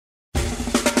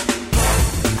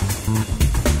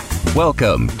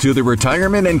Welcome to the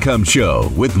Retirement Income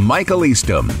Show with Michael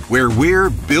Eastham, where we're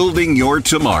building your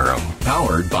tomorrow.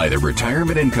 Powered by the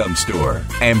Retirement Income Store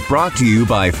and brought to you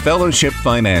by Fellowship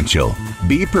Financial.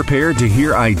 Be prepared to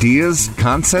hear ideas,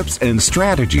 concepts, and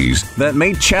strategies that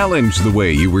may challenge the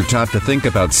way you were taught to think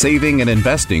about saving and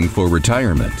investing for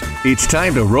retirement. It's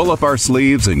time to roll up our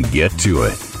sleeves and get to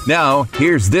it. Now,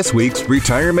 here's this week's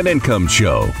Retirement Income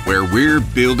Show, where we're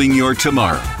building your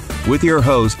tomorrow, with your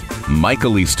host,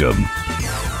 Michael Eastham.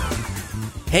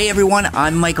 Hey everyone,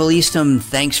 I'm Michael Eastham.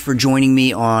 Thanks for joining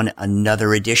me on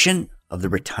another edition of the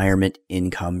Retirement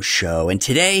Income Show. And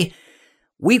today,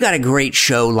 we've got a great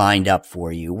show lined up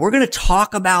for you. We're going to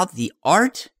talk about the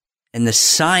art and the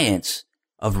science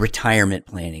of retirement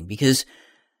planning, because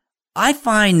I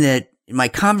find that in my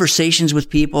conversations with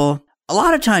people, a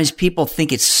lot of times people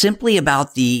think it's simply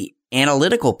about the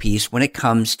analytical piece when it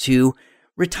comes to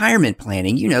retirement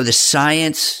planning, you know, the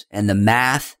science and the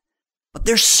math, but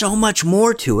there's so much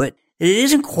more to it that it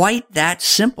isn't quite that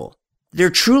simple. There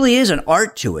truly is an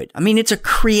art to it. I mean, it's a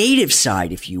creative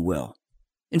side, if you will.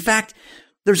 In fact,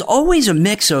 there's always a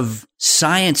mix of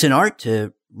science and art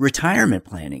to retirement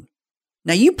planning.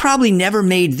 Now, you probably never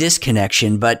made this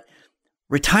connection, but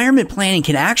retirement planning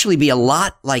can actually be a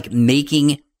lot like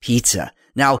making pizza.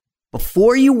 Now,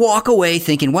 before you walk away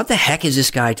thinking, what the heck is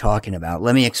this guy talking about?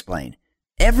 Let me explain.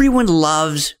 Everyone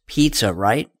loves pizza,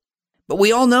 right? But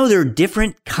we all know there are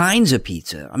different kinds of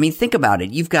pizza. I mean, think about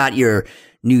it. You've got your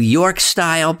New York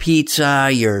style pizza,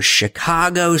 your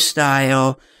Chicago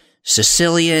style,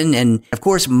 Sicilian, and of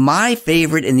course, my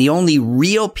favorite and the only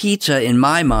real pizza in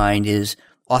my mind is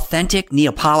authentic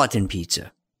Neapolitan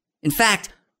pizza. In fact,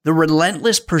 the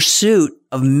relentless pursuit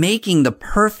of making the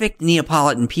perfect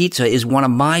Neapolitan pizza is one of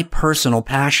my personal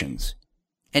passions.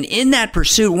 And in that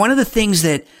pursuit, one of the things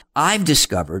that I've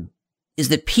discovered is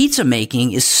that pizza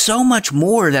making is so much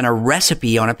more than a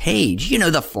recipe on a page. You know,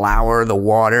 the flour, the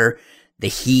water, the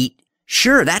heat.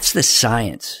 Sure, that's the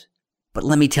science. But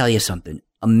let me tell you something.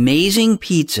 Amazing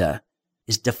pizza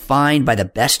is defined by the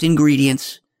best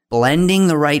ingredients, blending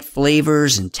the right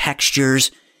flavors and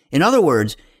textures. In other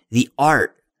words, the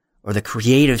art or the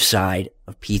creative side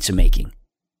of pizza making.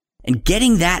 And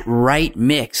getting that right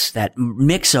mix, that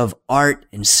mix of art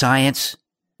and science,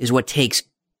 is what takes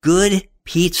good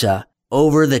pizza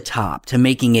over the top to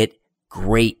making it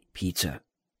great pizza.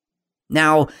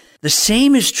 Now, the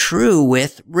same is true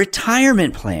with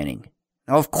retirement planning.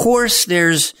 Now, of course,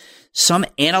 there's some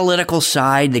analytical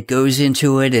side that goes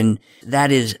into it, and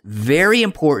that is very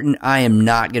important. I am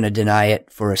not going to deny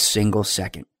it for a single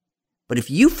second. But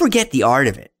if you forget the art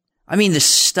of it, I mean, the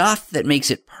stuff that makes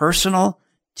it personal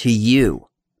to you,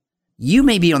 you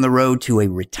may be on the road to a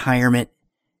retirement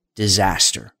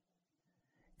disaster.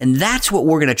 And that's what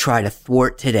we're going to try to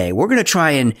thwart today. We're going to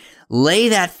try and lay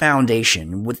that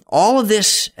foundation with all of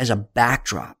this as a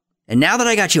backdrop. And now that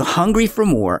I got you hungry for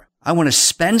more, I want to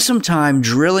spend some time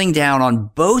drilling down on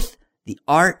both the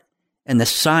art and the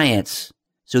science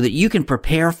so that you can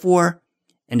prepare for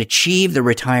and achieve the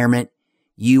retirement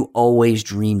you always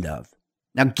dreamed of.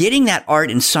 Now, getting that art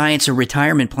and science of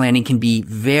retirement planning can be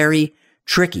very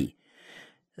tricky.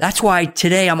 That's why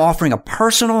today I'm offering a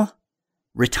personal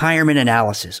retirement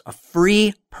analysis, a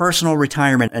free personal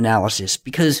retirement analysis,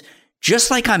 because just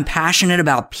like I'm passionate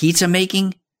about pizza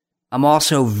making, I'm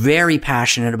also very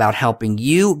passionate about helping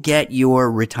you get your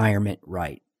retirement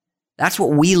right. That's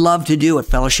what we love to do at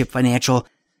Fellowship Financial.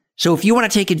 So if you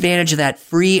want to take advantage of that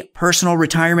free personal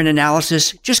retirement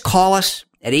analysis, just call us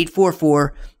at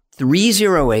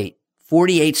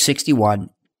 844-308-4861.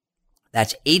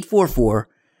 That's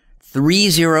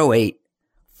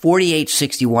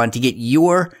 844-308-4861 to get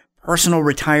your personal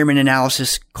retirement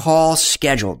analysis call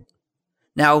scheduled.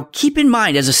 Now, keep in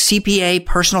mind, as a CPA,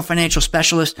 personal financial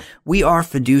specialist, we are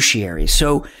fiduciaries.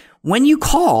 So when you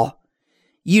call,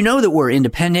 you know that we're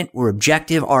independent, we're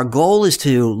objective. Our goal is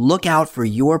to look out for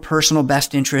your personal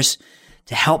best interests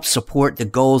to help support the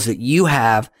goals that you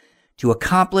have to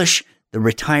accomplish the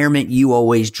retirement you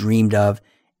always dreamed of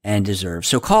and deserve.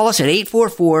 So call us at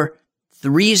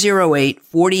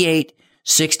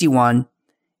 844-308-4861,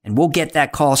 and we'll get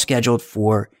that call scheduled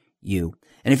for you.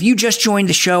 And if you just joined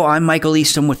the show, I'm Michael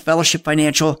Eastham with Fellowship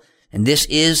Financial, and this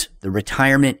is the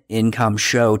Retirement Income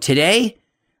Show. Today,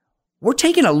 we're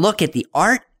taking a look at the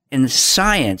art and the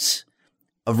science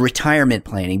of retirement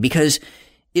planning, because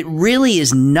it really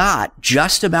is not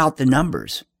just about the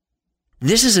numbers.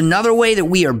 This is another way that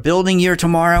we are building your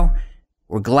tomorrow.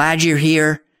 We're glad you're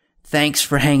here. Thanks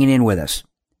for hanging in with us.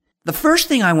 The first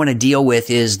thing I want to deal with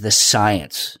is the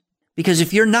science, because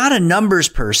if you're not a numbers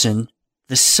person,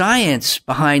 the science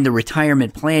behind the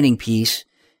retirement planning piece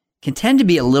can tend to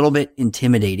be a little bit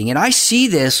intimidating. And I see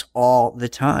this all the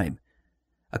time.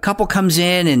 A couple comes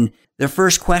in and their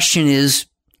first question is,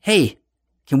 hey,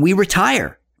 can we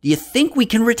retire? Do you think we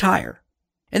can retire?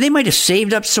 And they might have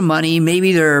saved up some money.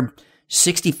 Maybe they're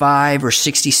 65 or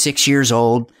 66 years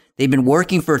old. They've been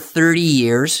working for 30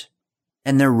 years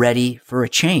and they're ready for a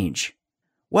change.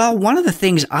 Well, one of the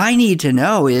things I need to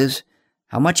know is,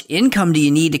 how much income do you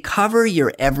need to cover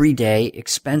your everyday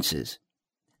expenses?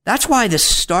 That's why the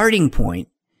starting point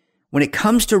when it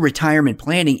comes to retirement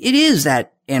planning, it is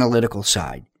that analytical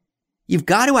side. You've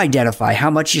got to identify how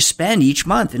much you spend each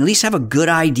month and at least have a good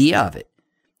idea of it.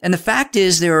 And the fact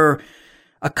is, there are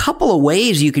a couple of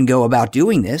ways you can go about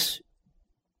doing this.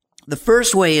 The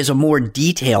first way is a more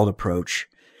detailed approach.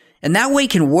 And that way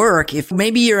can work if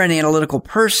maybe you're an analytical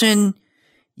person,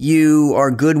 you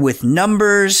are good with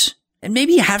numbers, and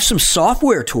maybe you have some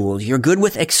software tools. You're good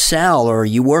with Excel, or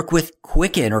you work with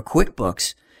Quicken or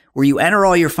QuickBooks, where you enter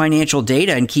all your financial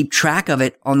data and keep track of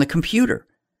it on the computer.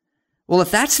 Well,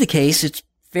 if that's the case, it's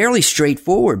fairly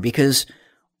straightforward because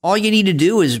all you need to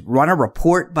do is run a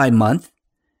report by month,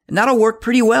 and that'll work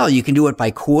pretty well. You can do it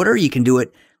by quarter. You can do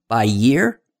it by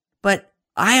year. But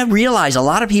I realize a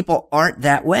lot of people aren't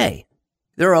that way.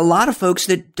 There are a lot of folks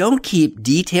that don't keep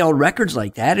detailed records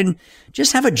like that and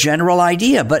just have a general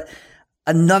idea. But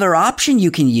another option you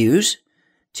can use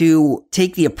to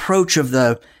take the approach of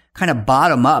the kind of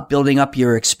bottom up, building up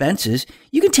your expenses,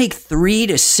 you can take 3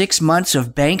 to 6 months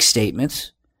of bank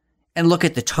statements and look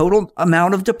at the total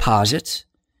amount of deposits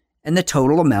and the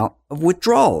total amount of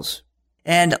withdrawals.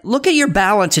 And look at your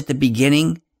balance at the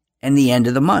beginning and the end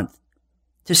of the month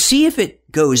to see if it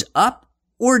goes up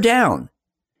or down.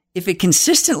 If it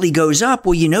consistently goes up,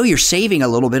 well, you know you're saving a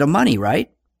little bit of money,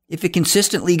 right? If it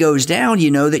consistently goes down,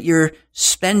 you know that you're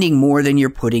spending more than you're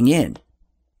putting in.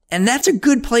 And that's a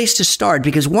good place to start,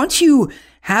 because once you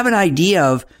have an idea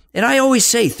of, and I always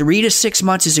say 3 to 6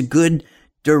 months is a good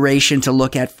duration to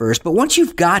look at first, but once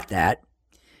you've got that,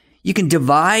 you can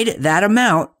divide that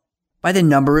amount by the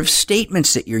number of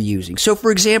statements that you're using. So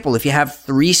for example, if you have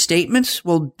 3 statements,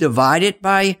 we'll divide it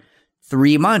by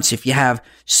 3 months. If you have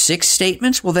 6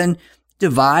 statements, well then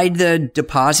divide the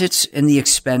deposits and the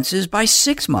expenses by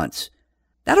 6 months.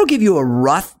 That'll give you a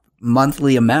rough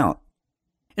monthly amount.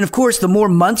 And of course, the more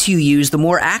months you use, the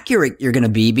more accurate you're going to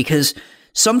be, because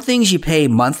some things you pay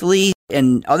monthly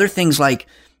and other things like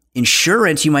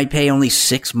insurance, you might pay only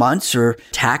 6 months, or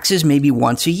taxes maybe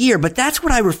once a year. But that's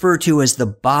what I refer to as the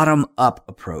bottom up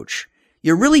approach.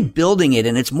 You're really building it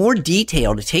and it's more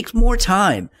detailed. It takes more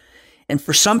time. And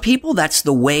for some people, that's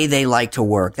the way they like to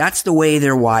work. That's the way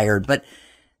they're wired. But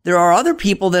there are other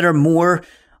people that are more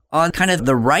on kind of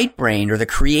the right brain or the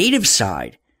creative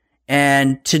side.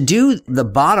 And to do the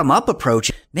bottom up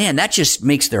approach, man, that just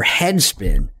makes their head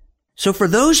spin. So for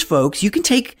those folks, you can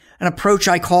take an approach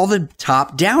I call the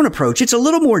top down approach. It's a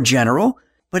little more general,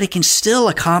 but it can still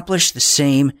accomplish the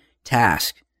same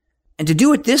task. And to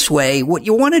do it this way, what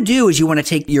you want to do is you want to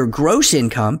take your gross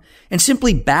income and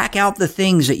simply back out the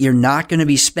things that you're not going to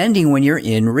be spending when you're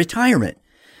in retirement.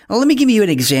 Now, let me give you an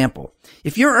example.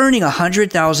 If you're earning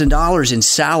 $100,000 in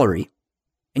salary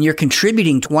and you're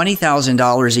contributing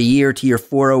 $20,000 a year to your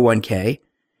 401k,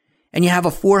 and you have a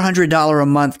 $400 a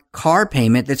month car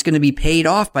payment that's going to be paid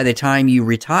off by the time you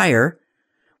retire,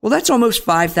 well, that's almost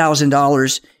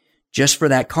 $5,000 just for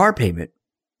that car payment.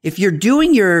 If you're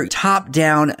doing your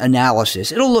top-down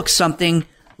analysis, it'll look something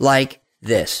like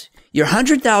this. Your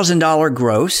 $100,000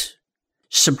 gross,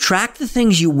 subtract the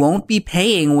things you won't be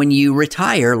paying when you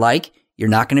retire, like you're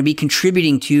not going to be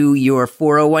contributing to your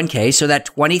 401k, so that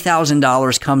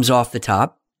 $20,000 comes off the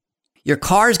top. Your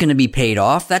car is going to be paid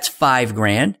off. That's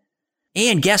 $5,000.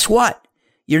 And guess what?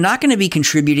 You're not going to be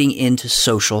contributing into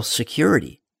Social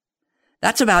Security.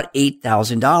 That's about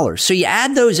 $8,000. So you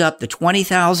add those up, the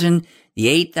 $20,000,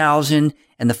 the $8,000,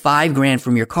 and the $5,000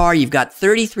 from your car, you've got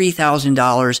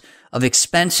 $33,000 of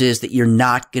expenses that you're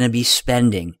not going to be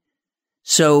spending.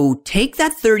 So take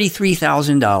that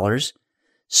 $33,000,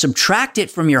 subtract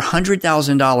it from your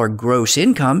 $100,000 gross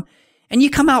income, and you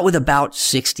come out with about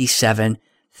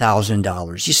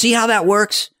 $67,000. You see how that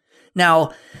works?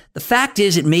 Now, the fact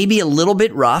is it may be a little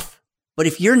bit rough, but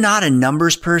if you're not a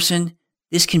numbers person,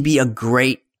 this can be a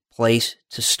great place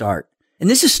to start. And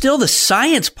this is still the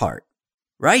science part,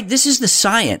 right? This is the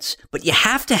science, but you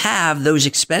have to have those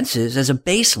expenses as a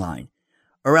baseline,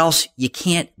 or else you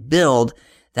can't build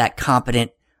that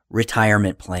competent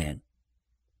retirement plan.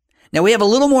 Now, we have a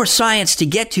little more science to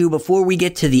get to before we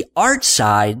get to the art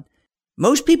side.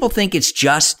 Most people think it's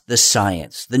just the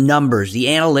science, the numbers, the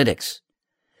analytics.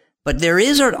 But there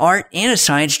is an art and a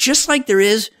science, just like there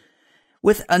is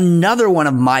with another one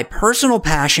of my personal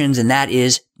passions, and that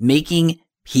is making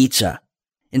pizza.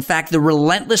 In fact, the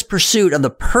relentless pursuit of the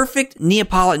perfect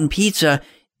Neapolitan pizza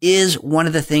is one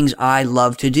of the things I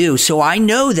love to do. So I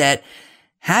know that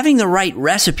having the right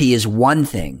recipe is one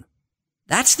thing.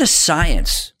 That's the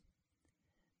science.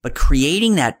 But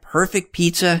creating that perfect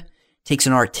pizza takes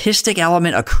an artistic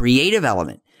element, a creative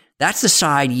element. That's the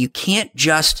side you can't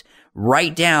just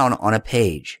write down on a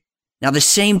page. Now, the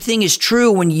same thing is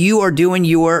true when you are doing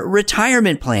your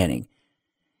retirement planning.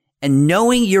 And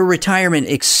knowing your retirement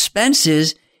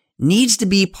expenses needs to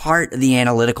be part of the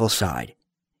analytical side.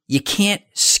 You can't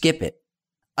skip it.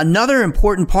 Another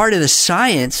important part of the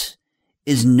science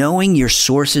is knowing your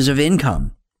sources of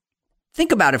income.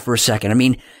 Think about it for a second. I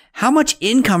mean, how much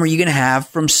income are you going to have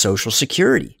from Social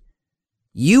Security?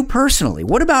 You personally.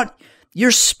 What about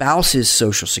your spouse's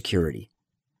Social Security?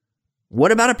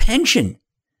 What about a pension?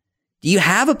 Do you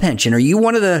have a pension? Are you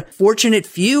one of the fortunate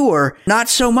few or not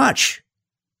so much?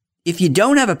 If you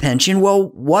don't have a pension, well,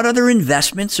 what other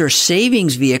investments or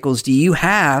savings vehicles do you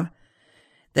have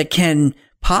that can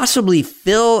possibly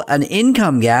fill an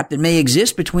income gap that may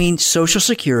exist between Social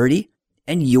Security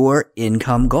and your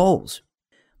income goals?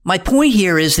 My point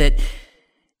here is that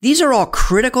these are all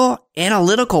critical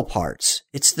analytical parts.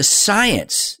 It's the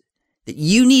science that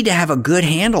you need to have a good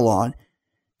handle on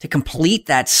to complete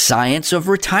that science of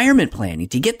retirement planning,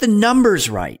 to get the numbers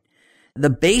right, the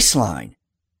baseline.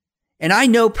 And I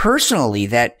know personally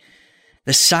that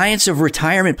the science of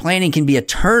retirement planning can be a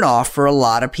turnoff for a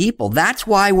lot of people. That's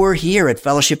why we're here at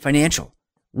Fellowship Financial.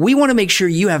 We want to make sure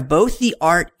you have both the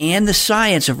art and the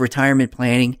science of retirement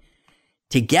planning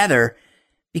together,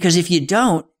 because if you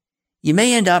don't, you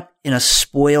may end up in a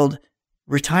spoiled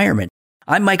retirement.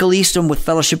 I'm Michael Eastham with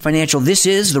Fellowship Financial. This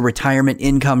is the Retirement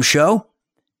Income Show.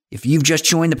 If you've just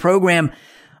joined the program,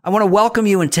 I want to welcome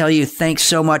you and tell you thanks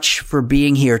so much for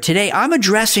being here. Today, I'm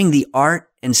addressing the art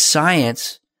and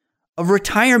science of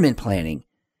retirement planning.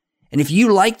 And if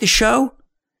you like the show,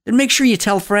 then make sure you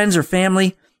tell friends or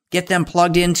family, get them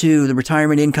plugged into the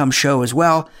Retirement Income Show as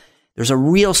well. There's a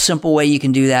real simple way you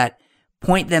can do that.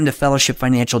 Point them to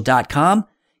fellowshipfinancial.com,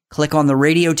 click on the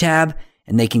radio tab,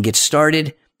 and they can get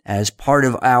started as part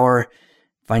of our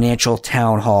financial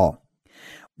town hall.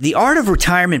 The art of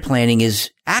retirement planning is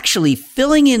actually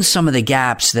filling in some of the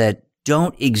gaps that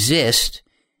don't exist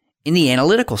in the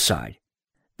analytical side.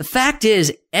 The fact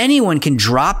is, anyone can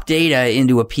drop data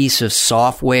into a piece of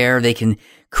software. They can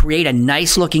create a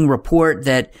nice looking report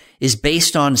that is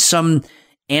based on some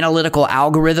analytical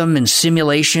algorithm and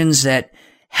simulations that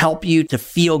help you to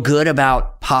feel good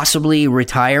about possibly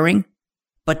retiring.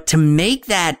 But to make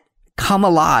that come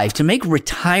alive, to make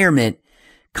retirement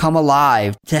come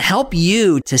alive, to help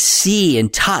you to see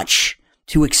and touch,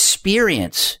 to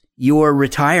experience your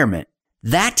retirement,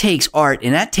 that takes art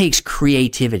and that takes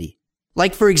creativity.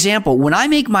 Like, for example, when I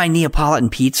make my Neapolitan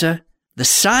pizza, the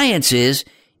science is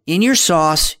in your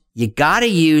sauce, you got to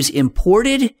use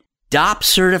imported DOP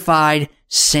certified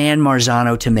San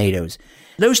Marzano tomatoes.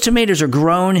 Those tomatoes are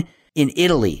grown in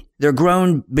Italy. They're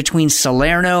grown between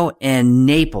Salerno and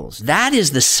Naples. That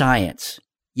is the science.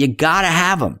 You got to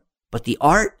have them. But the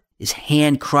art is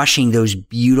hand crushing those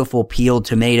beautiful peeled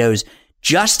tomatoes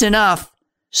just enough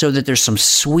so that there's some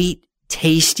sweet,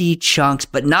 tasty chunks,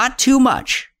 but not too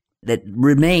much, that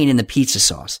remain in the pizza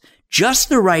sauce. Just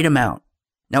the right amount.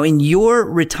 Now, in your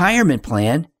retirement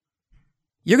plan,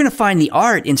 you're going to find the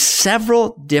art in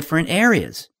several different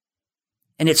areas.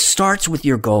 And it starts with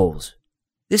your goals.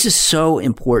 This is so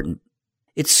important.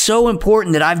 It's so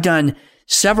important that I've done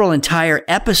several entire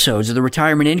episodes of the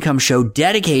Retirement Income Show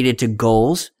dedicated to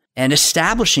goals and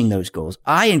establishing those goals.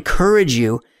 I encourage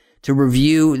you to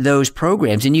review those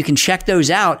programs, and you can check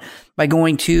those out by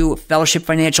going to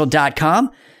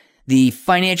fellowshipfinancial.com, the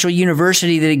financial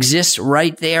university that exists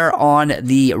right there on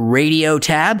the radio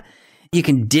tab. You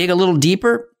can dig a little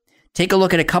deeper, take a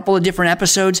look at a couple of different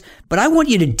episodes, but I want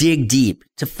you to dig deep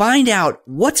to find out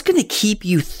what's going to keep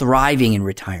you thriving in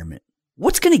retirement.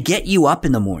 What's going to get you up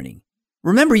in the morning?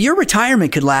 Remember, your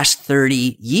retirement could last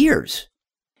 30 years.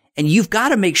 And you've got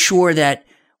to make sure that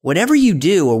whatever you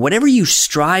do or whatever you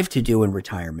strive to do in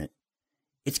retirement,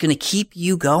 it's going to keep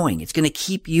you going. It's going to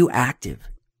keep you active.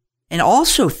 And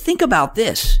also think about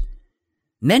this.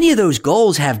 Many of those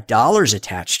goals have dollars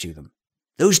attached to them.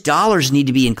 Those dollars need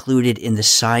to be included in the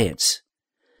science.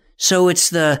 So it's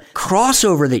the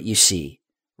crossover that you see,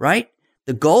 right?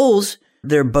 The goals,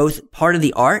 they're both part of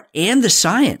the art and the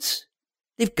science.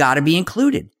 They've got to be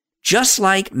included, just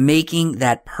like making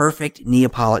that perfect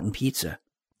Neapolitan pizza.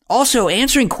 Also,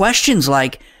 answering questions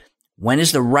like, when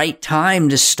is the right time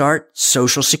to start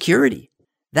Social Security?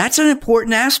 That's an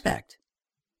important aspect.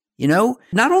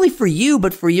 not only for you,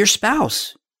 but for your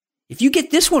spouse. If you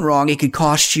get this one wrong, it could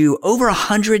cost you over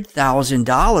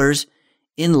 $100,000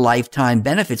 in lifetime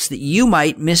benefits that you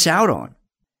might miss out on.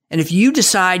 And if you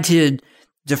decide to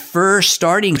defer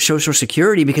starting Social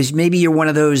Security because maybe you're one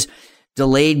of those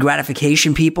delayed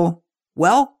gratification people,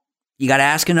 well, you got to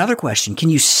ask another question. Can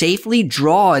you safely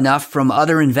draw enough from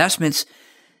other investments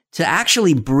to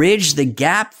actually bridge the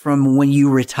gap from when you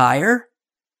retire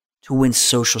to when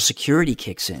Social Security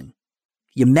kicks in?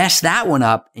 You mess that one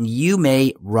up and you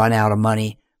may run out of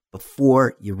money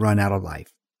before you run out of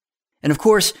life. And of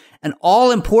course, an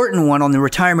all-important one on the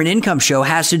Retirement Income Show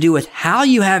has to do with how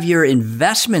you have your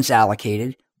investments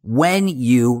allocated when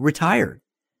you retire.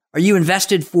 Are you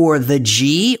invested for the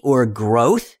G or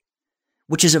growth,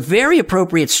 which is a very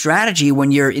appropriate strategy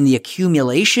when you're in the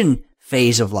accumulation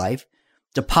phase of life,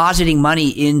 depositing money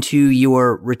into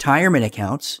your retirement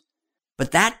accounts?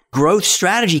 But that growth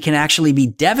strategy can actually be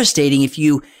devastating if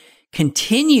you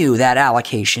continue that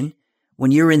allocation when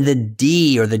you're in the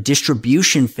D or the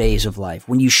distribution phase of life,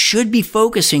 when you should be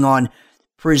focusing on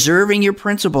preserving your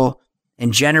principal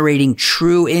and generating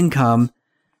true income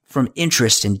from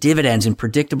interest and dividends and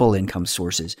predictable income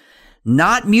sources,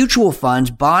 not mutual funds,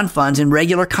 bond funds, and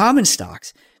regular common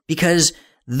stocks, because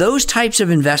those types of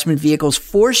investment vehicles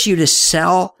force you to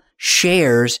sell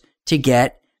shares to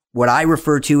get what I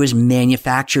refer to as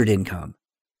manufactured income.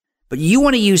 But you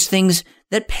want to use things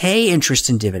that pay interest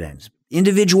and dividends,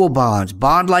 individual bonds,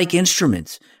 bond-like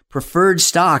instruments, preferred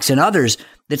stocks, and others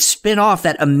that spin off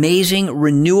that amazing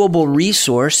renewable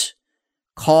resource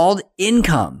called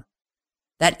income.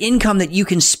 That income that you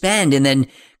can spend and then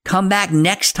come back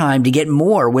next time to get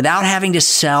more without having to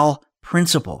sell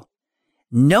principal.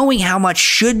 Knowing how much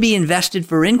should be invested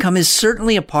for income is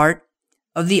certainly a part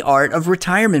of the art of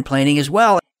retirement planning as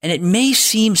well. And it may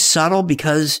seem subtle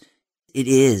because it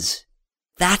is.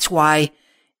 That's why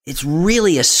it's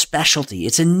really a specialty.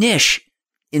 It's a niche,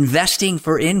 investing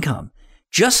for income,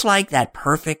 just like that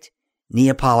perfect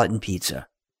Neapolitan pizza.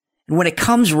 And when it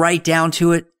comes right down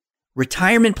to it,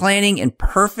 retirement planning and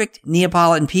perfect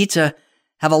Neapolitan pizza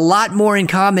have a lot more in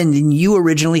common than you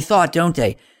originally thought, don't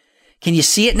they? Can you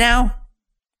see it now?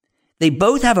 They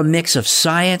both have a mix of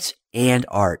science and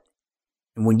art.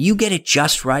 And when you get it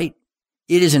just right,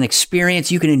 it is an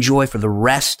experience you can enjoy for the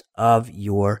rest of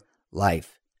your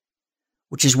life,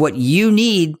 which is what you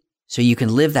need so you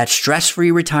can live that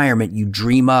stress-free retirement you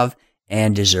dream of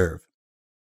and deserve.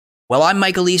 Well, I'm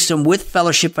Michael Eastham with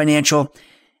Fellowship Financial,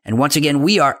 and once again,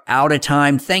 we are out of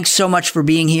time. Thanks so much for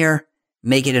being here.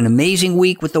 Make it an amazing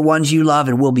week with the ones you love,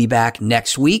 and we'll be back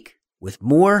next week with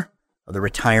more of the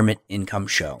Retirement Income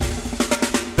Show.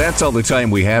 That's all the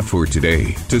time we have for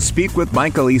today. To speak with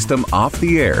Michael Eastham off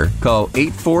the air, call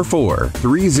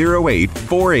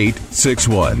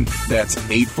 844-308-4861. That's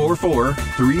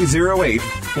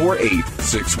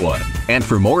 844-308-4861. And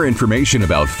for more information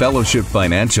about Fellowship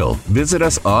Financial, visit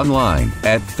us online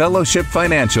at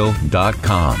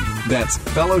fellowshipfinancial.com. That's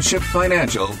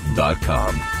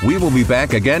fellowshipfinancial.com. We will be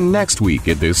back again next week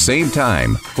at this same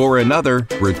time for another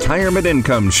Retirement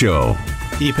Income Show.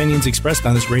 The opinions expressed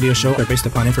on this radio show are based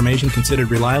upon information considered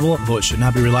reliable, though it should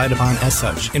not be relied upon as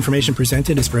such. Information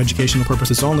presented is for educational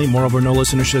purposes only. Moreover, no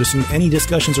listener should assume any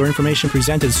discussions or information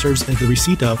presented serves as the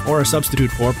receipt of or a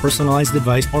substitute for personalized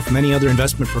advice or from any other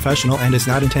investment professional and is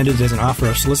not intended as an offer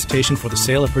of solicitation for the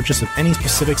sale or purchase of any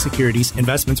specific securities,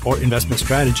 investments, or investment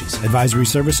strategies. Advisory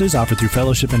services offered through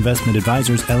Fellowship Investment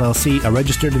Advisors, LLC, a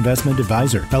registered investment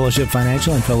advisor. Fellowship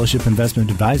Financial and Fellowship Investment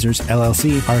Advisors,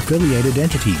 LLC, are affiliated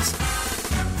entities.